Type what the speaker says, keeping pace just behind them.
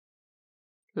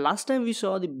Last time we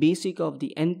saw the basic of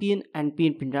the NPN and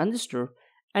PNP transistor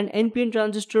and NPN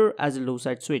transistor as a low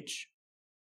side switch.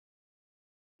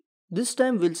 This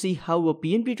time we'll see how a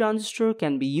PNP transistor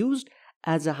can be used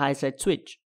as a high side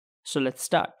switch. So let's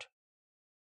start.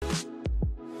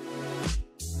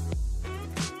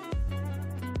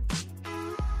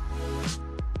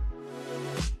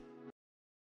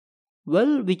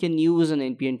 Well, we can use an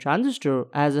NPN transistor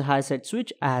as a high side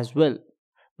switch as well,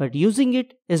 but using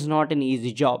it is not an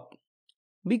easy job.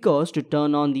 Because to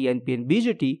turn on the NPN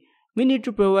BJT, we need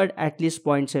to provide at least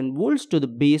 0.7 volts to the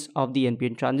base of the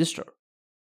NPN transistor.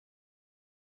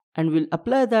 And we'll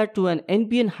apply that to an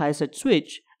NPN high side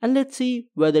switch and let's see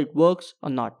whether it works or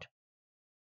not.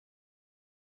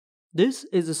 This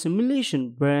is a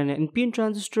simulation where an NPN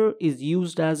transistor is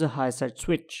used as a high side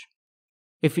switch.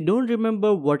 If you don't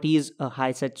remember what is a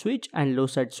high side switch and low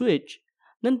side switch,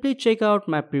 then please check out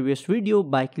my previous video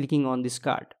by clicking on this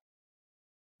card.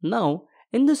 Now,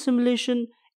 in this simulation,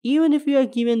 even if you are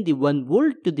given the 1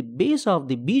 volt to the base of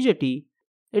the BJT,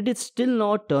 it is still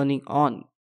not turning on.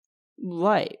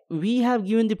 Why? We have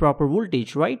given the proper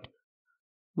voltage, right?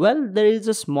 Well, there is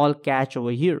a small catch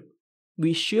over here.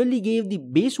 We surely gave the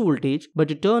base voltage, but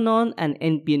to turn on an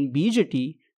NPN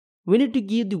BJT, we need to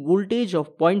give the voltage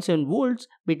of 0.7 volts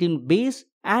between base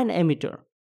and emitter.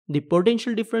 The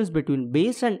potential difference between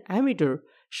base and emitter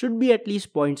should be at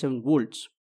least 0.7 volts.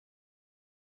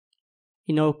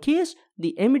 In our case,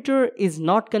 the emitter is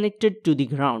not connected to the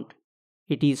ground.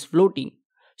 It is floating.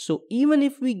 So even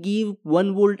if we give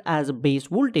 1 volt as a base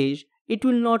voltage, it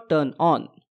will not turn on.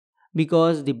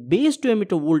 Because the base to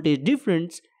emitter voltage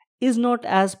difference is not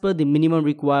as per the minimum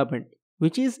requirement,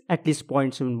 which is at least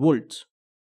 0.7 volts.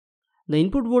 The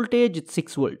input voltage is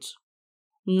 6 volts.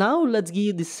 Now let's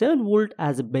give the 7 volt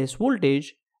as a base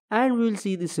voltage and we will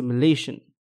see the simulation.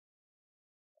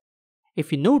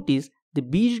 If you notice, the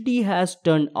BJT has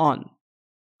turned on.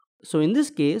 So in this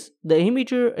case, the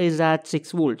emitter is at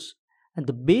 6 volts and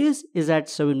the base is at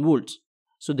 7 volts.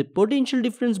 So the potential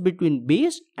difference between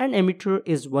base and emitter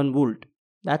is 1 volt.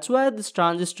 That's why this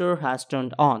transistor has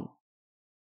turned on.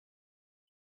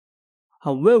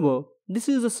 However, this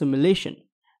is a simulation,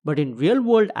 but in real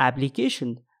world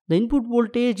application, the input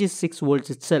voltage is 6 volts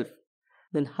itself.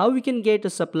 Then how we can get a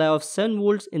supply of 7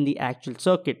 volts in the actual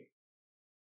circuit?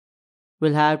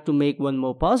 We'll have to make one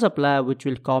more power supply which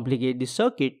will complicate the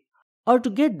circuit, or to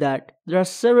get that, there are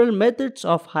several methods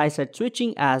of high side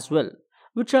switching as well,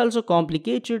 which are also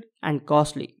complicated and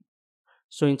costly.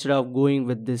 So instead of going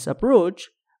with this approach,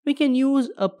 we can use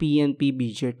a PNP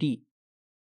BJT.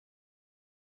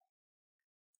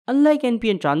 Unlike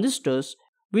NPN transistors,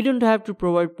 we don't have to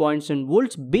provide 0.7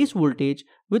 volts base voltage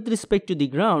with respect to the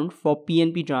ground for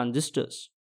PNP transistors.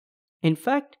 In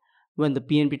fact, when the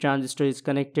PNP transistor is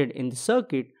connected in the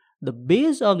circuit, the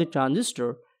base of the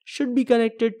transistor should be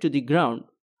connected to the ground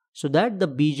so that the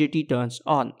BJT turns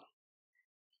on.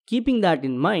 Keeping that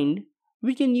in mind,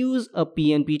 we can use a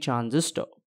PNP transistor.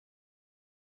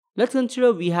 Let's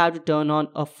consider we have to turn on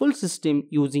a full system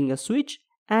using a switch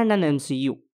and an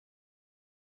MCU.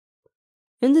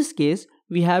 In this case,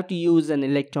 we have to use an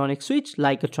electronic switch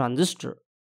like a transistor.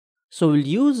 So we'll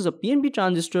use a PNP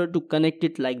transistor to connect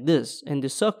it like this in the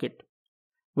circuit,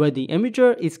 where the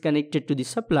emitter is connected to the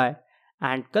supply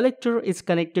and collector is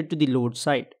connected to the load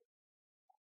side.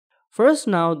 First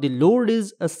now, the load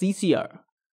is a CCR,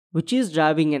 which is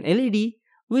driving an LED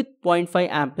with 0.5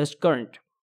 amperes current.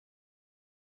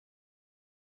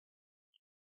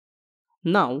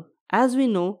 Now, as we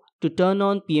know, to turn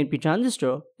on PNP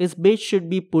transistor, its base should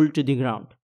be pulled to the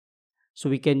ground. So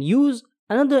we can use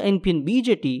another NPN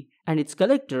BJT and its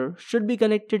collector should be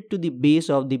connected to the base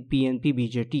of the PNP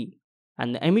BJT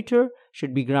and the emitter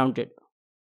should be grounded.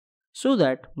 So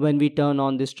that when we turn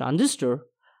on this transistor,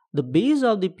 the base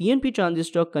of the PNP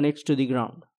transistor connects to the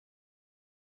ground.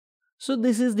 So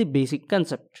this is the basic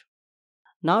concept.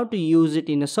 Now to use it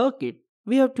in a circuit,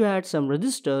 we have to add some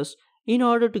resistors in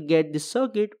order to get this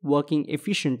circuit working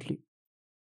efficiently.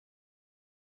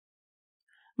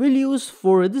 We'll use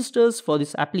 4 resistors for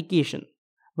this application,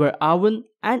 where R1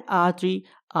 and R3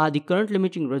 are the current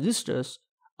limiting resistors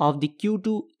of the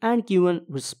Q2 and Q1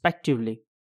 respectively.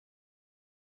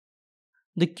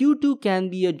 The Q2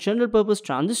 can be a general purpose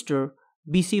transistor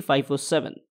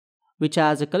BC547, which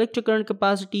has a collector current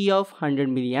capacity of 100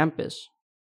 mA.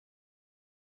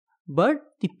 But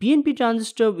the PNP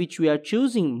transistor which we are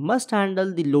choosing must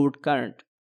handle the load current.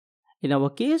 In our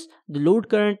case, the load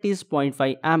current is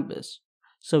 0.5 amperes.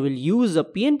 So we'll use a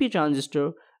PNP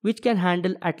transistor which can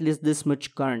handle at least this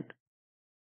much current.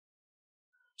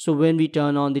 So when we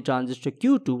turn on the transistor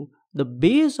Q2, the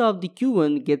base of the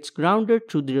Q1 gets grounded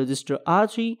through the resistor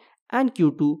R3 and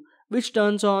Q2, which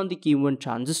turns on the Q1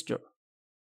 transistor.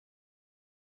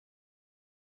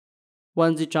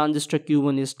 Once the transistor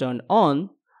Q1 is turned on,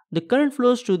 the current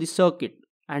flows through the circuit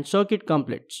and circuit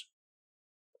completes.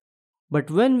 But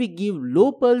when we give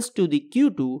low pulse to the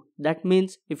Q2, that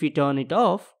means if we turn it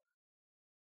off,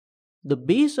 the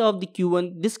base of the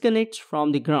Q1 disconnects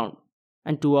from the ground,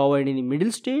 and to avoid any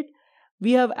middle state,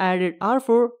 we have added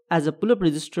R4 as a pull-up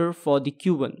resistor for the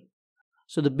Q1.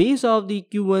 So the base of the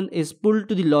Q1 is pulled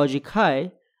to the logic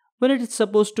high when it is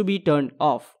supposed to be turned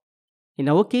off. In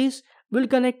our case, we'll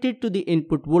connect it to the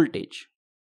input voltage.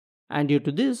 And due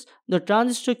to this, the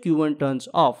transistor Q1 turns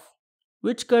off,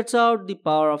 which cuts out the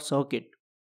power of circuit.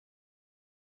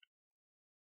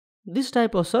 This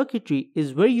type of circuitry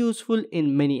is very useful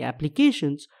in many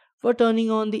applications for turning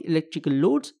on the electrical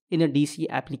loads in a DC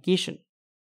application.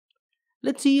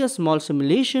 Let's see a small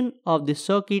simulation of this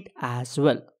circuit as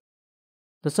well.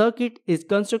 The circuit is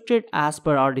constructed as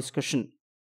per our discussion.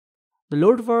 The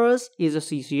load for us is a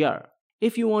CCR.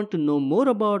 If you want to know more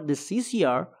about this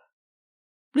CCR,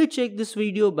 please check this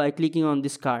video by clicking on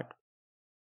this card.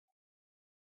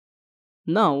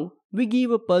 Now, we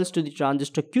give a pulse to the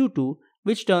transistor Q2,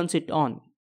 which turns it on.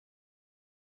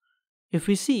 If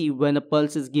we see when a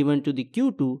pulse is given to the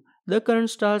Q2, the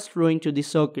current starts flowing to the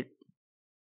circuit.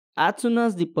 As soon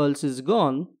as the pulse is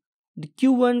gone, the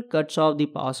Q1 cuts off the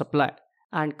power supply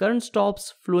and current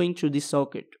stops flowing through the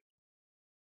circuit.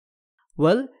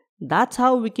 Well, that's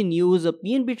how we can use a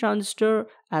PNP transistor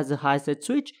as a high side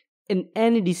switch in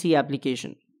any DC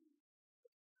application.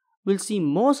 We'll see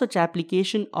more such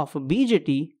application of a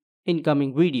BJT in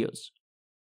coming videos.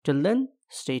 Till then,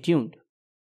 stay tuned.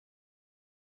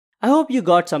 I hope you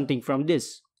got something from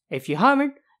this. If you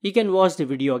haven't, you can watch the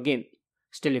video again.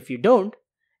 Still, if you don't,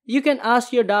 you can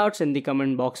ask your doubts in the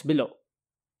comment box below.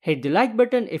 Hit the like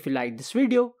button if you like this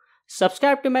video,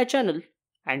 subscribe to my channel,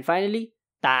 and finally,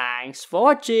 thanks for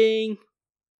watching.